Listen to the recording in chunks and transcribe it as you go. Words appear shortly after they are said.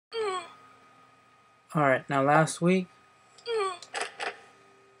Alright, now last week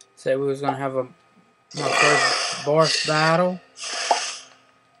said we was gonna have my first boss battle.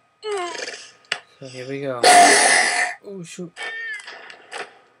 So here we go. Oh shoot.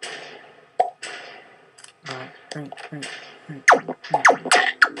 Alright, bring.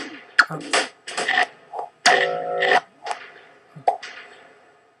 Ouch.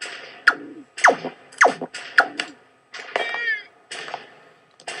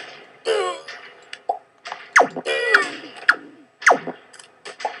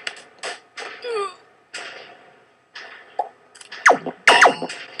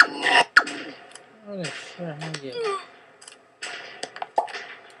 What the shit I get?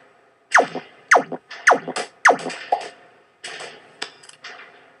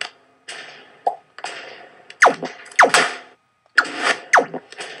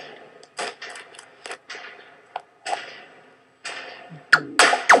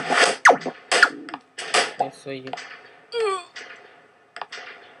 Okay, so you.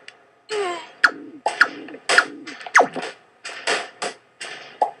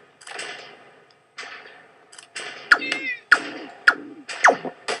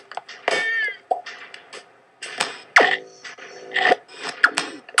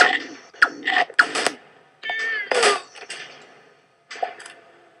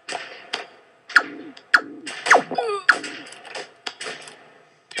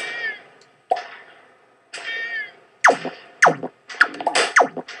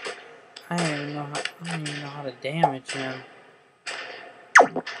 I don't even know how to damage him.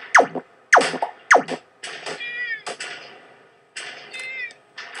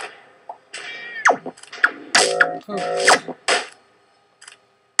 Oh.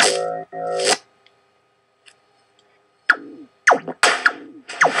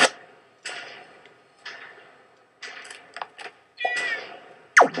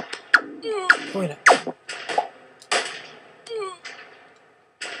 Wait up.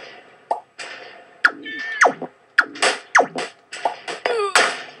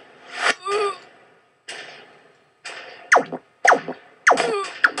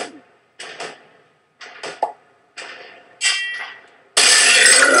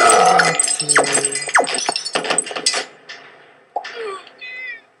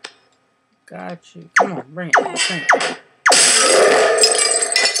 Got you. Come on, bring it. Bring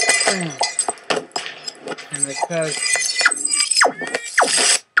it. And because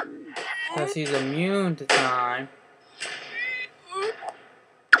he's immune to time,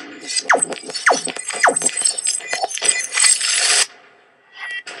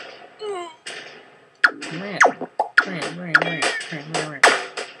 bring it.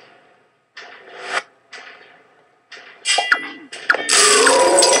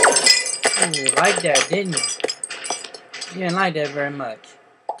 Ooh, you liked that, didn't you? You didn't like that very much.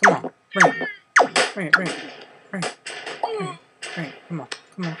 Come on, bring it. Bring it. Come on,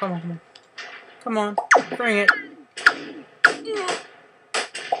 bring it. Come on.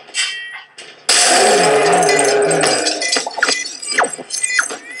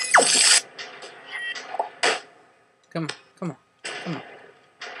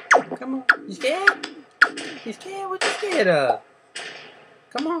 You scared? You scared? What you scared of?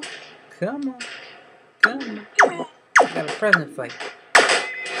 Come on. I got a present for you.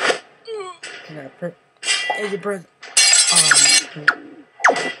 Here's your present.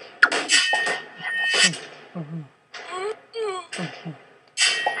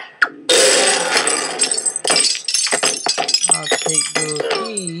 I'll take those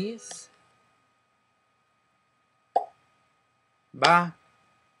keys. Bye.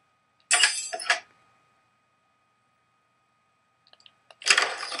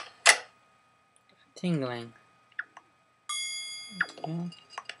 Tingling. Okay.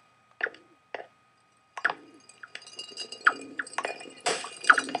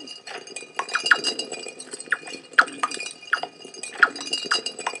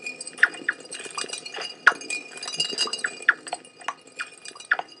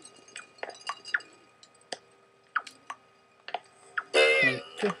 Thank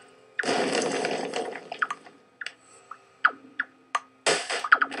you.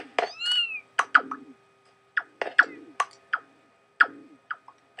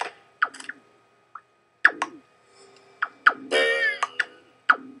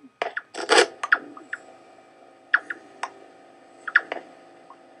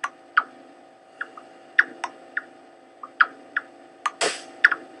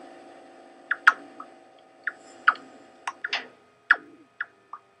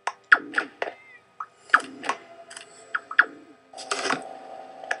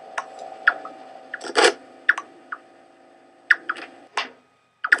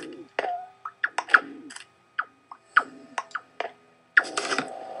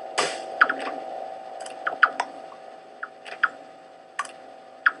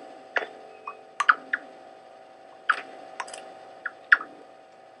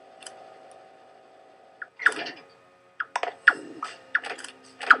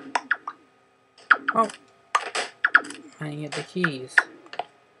 Oh, I didn't get the keys.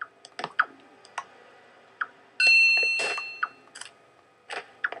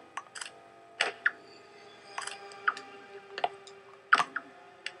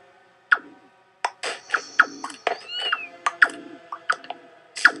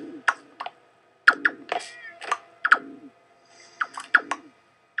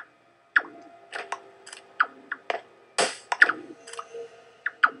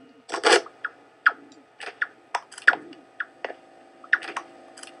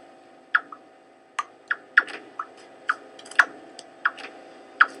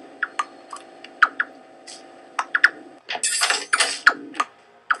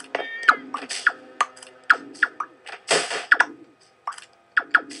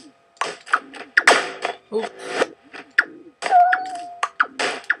 Oops.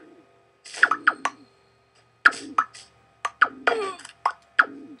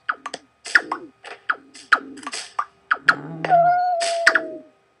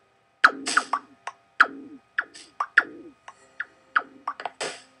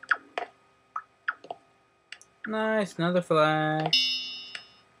 Nice, another flag.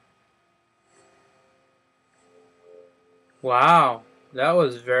 Wow, that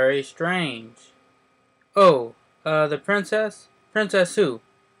was very strange. Oh, the princess? Princess who?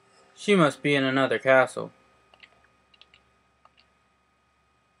 She must be in another castle.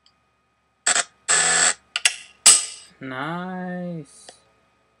 Nice.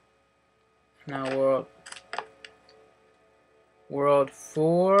 Now world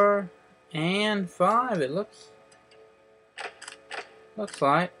 4 and 5 it looks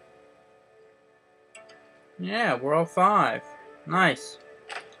like. Yeah, world 5. Nice.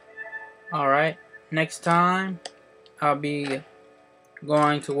 Alright, next time I'll be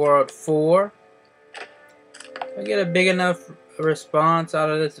going to world 4. If I get a big enough response out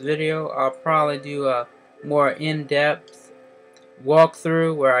of this video, I'll probably do a more in-depth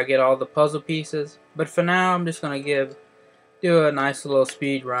walkthrough where I get all the puzzle pieces. But for now, I'm just going to do a nice little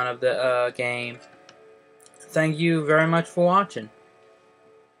speed run of the game. Thank you very much for watching.